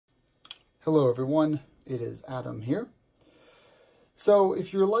Hello everyone, it is Adam here. So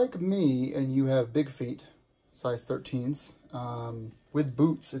if you're like me and you have big feet, size 13s, with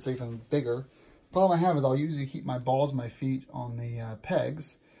boots it's even bigger. The problem I have is I'll usually keep my balls of my feet on the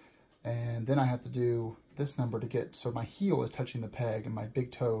pegs, and then I have to do this number to get so my heel is touching the peg and my big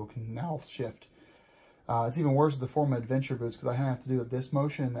toe can now shift. It's even worse with the Forma Adventure boots because I have to do this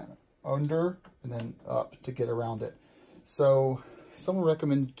motion and then under and then up to get around it. So someone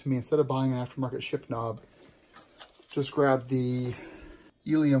recommended to me, instead of buying an aftermarket shift knob, just grab the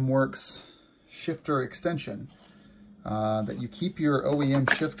Ilium Works shifter extension. That you keep your OEM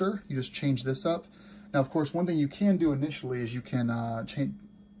shifter, you just change this up. Now, of course, one thing you can do initially is you can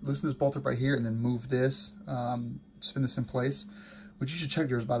loosen this bolt up right here and then move this, spin this in place, which you should check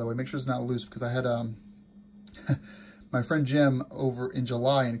yours, by the way. Make sure it's not loose, because I had my friend Jim over in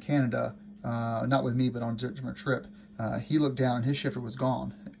July in Canada, not with me, but on a different trip. He looked down and his shifter was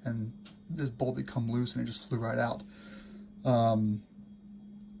gone, and this bolt had come loose and it just flew right out.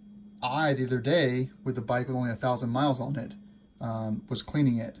 I, the other day, with the bike with only 1,000 miles on it, was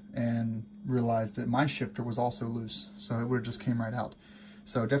cleaning it and realized that my shifter was also loose, so it would have just came right out.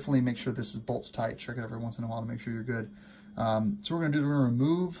 So definitely make sure this is bolts tight. Check it every once in a while to make sure you're good. So what we're going to do is we're going to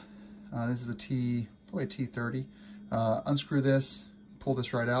remove, this is probably a T30, unscrew this, pull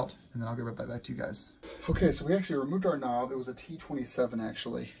this right out, and then I'll get right back to you guys. Okay, so we actually removed our knob. It was a T27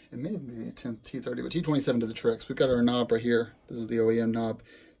 actually. It may have been a T30, but T27 did the tricks. We've got our knob right here. This is the OEM knob.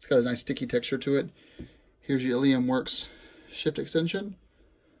 It's got a nice sticky texture to it. Here's your Ilium Works shift extension.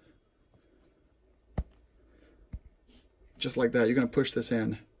 Just like that, you're gonna push this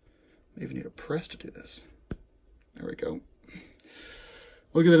in. Maybe need a press to do this. There we go.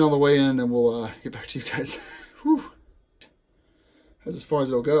 We'll get it all the way in and then we'll get back to you guys. Whew. That's as far as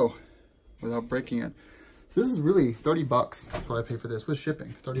it'll go without breaking it. So this is really 30 bucks, is what I pay for this, with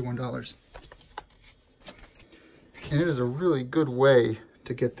shipping, $31. And it is a really good way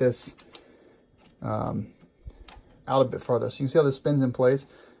to get this out a bit farther. So you can see how this spins in place.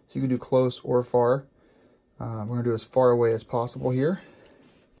 So you can do close or far. We're gonna do as far away as possible here.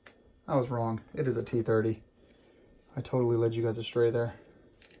 I was wrong, it is a T30. I totally led you guys astray there.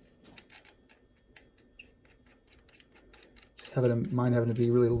 Just have it in mind having to be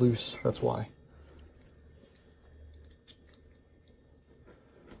really loose, that's why.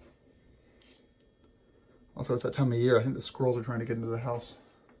 Also, it's that time of year. I think the squirrels are trying to get into the house.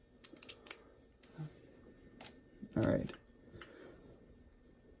 All right.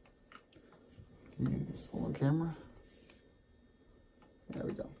 Can you use this little camera? There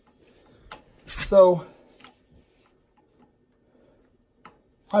we go. So,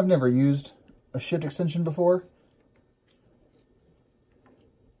 I've never used a shift extension before.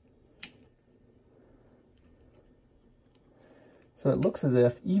 So it looks as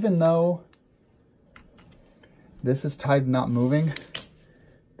if, even though this is tied, not moving,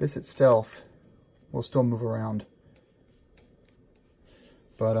 this itself will still move around.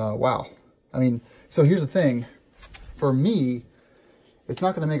 But wow. I mean, so here's the thing. For me, it's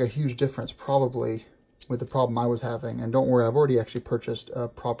not going to make a huge difference probably with the problem I was having. And don't worry, I've already actually purchased a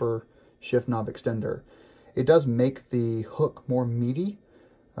proper shift knob extender. It does make the hook more meaty.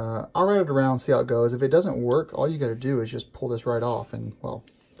 I'll ride it around, see how it goes. If it doesn't work, all you got to do is just pull this right off. And, well,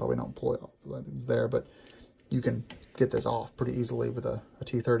 probably don't pull it off, it's there, but you can get this off pretty easily with a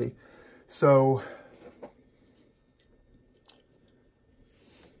T30. So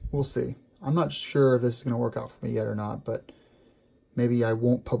we'll see. I'm not sure if this is going to work out for me yet or not, but maybe I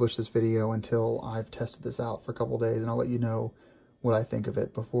won't publish this video until I've tested this out for a couple days, and I'll let you know what I think of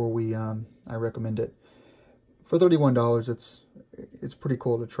it before I recommend it. For $31, it's pretty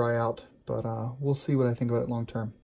cool to try out, but we'll see what I think about it long term.